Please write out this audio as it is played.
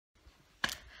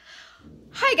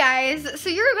Hi guys, so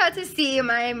you're about to see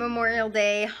my Memorial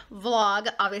Day vlog,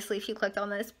 obviously if you clicked on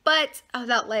this, but, oh,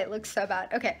 that light looks so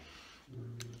bad. Okay,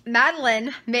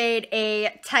 Madeline made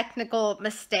a technical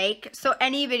mistake, so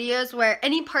any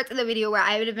parts of the video where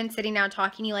I would have been sitting down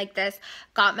talking to you like this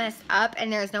got messed up,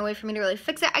 and there's no way for me to really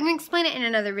fix it. I'm going to explain it in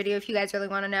another video if you guys really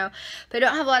want to know, but I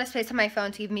don't have a lot of space on my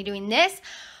phone to keep me doing this.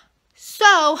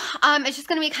 So, it's just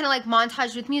going to be kind of like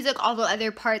montage with music, all the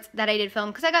other parts that I did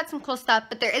film, because I got some cool stuff,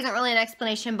 but there isn't really an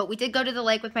explanation, but we did go to the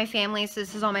lake with my family, so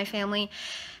this is all my family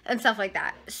and stuff like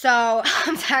that. So,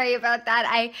 I'm sorry about that.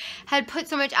 I had put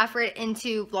so much effort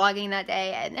into vlogging that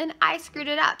day, and then I screwed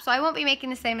it up, so I won't be making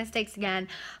the same mistakes again.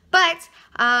 But,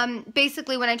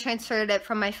 basically, when I transferred it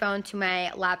from my phone to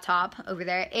my laptop over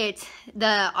there,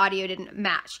 the audio didn't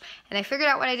match, and I figured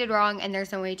out what I did wrong, and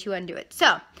there's no way to undo it.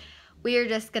 So, we are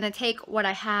just going to take what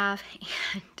I have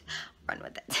and run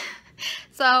with it.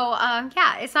 So,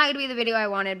 yeah, it's not going to be the video I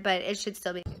wanted, but it should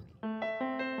still be.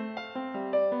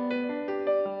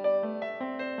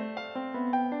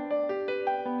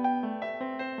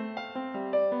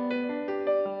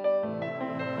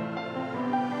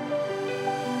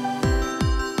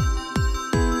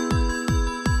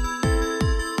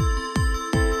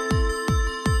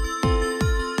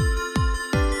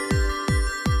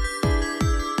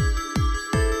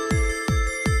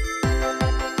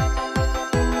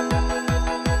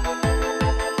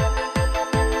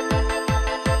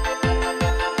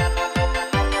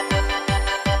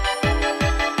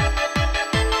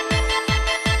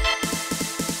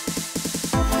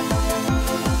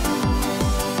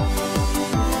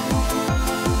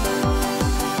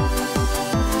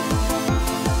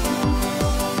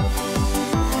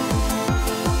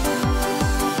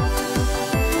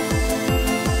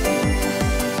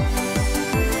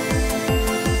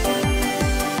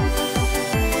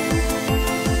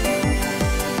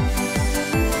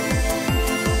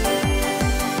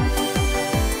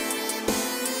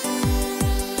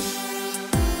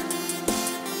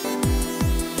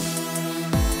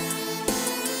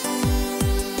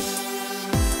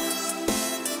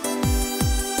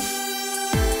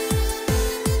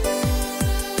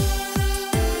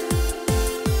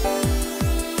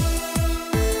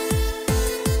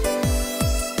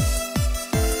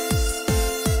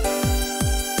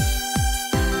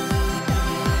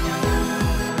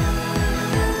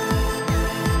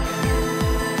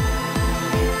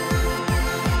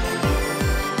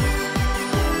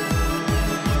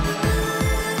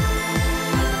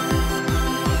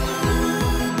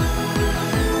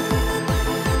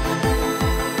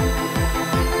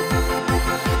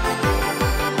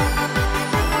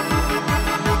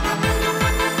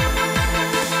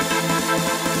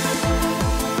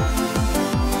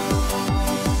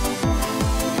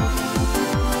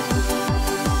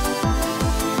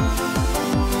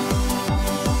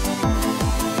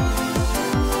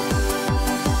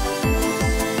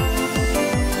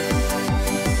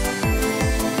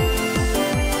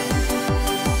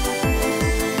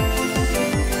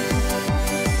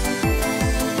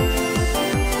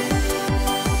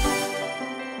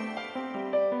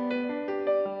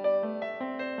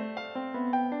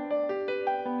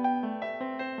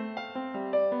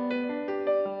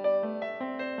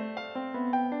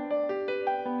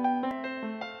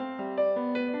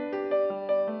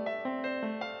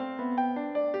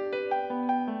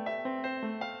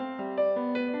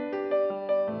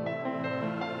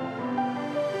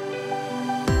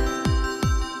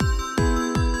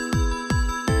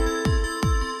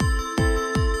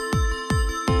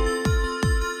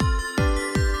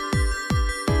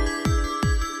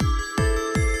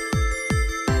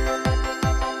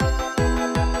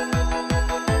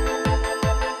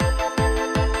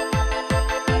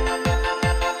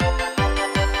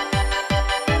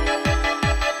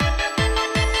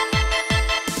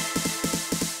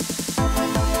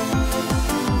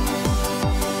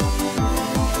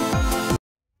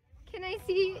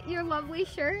 Lovely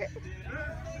shirt.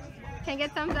 Can I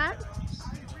get thumbs up?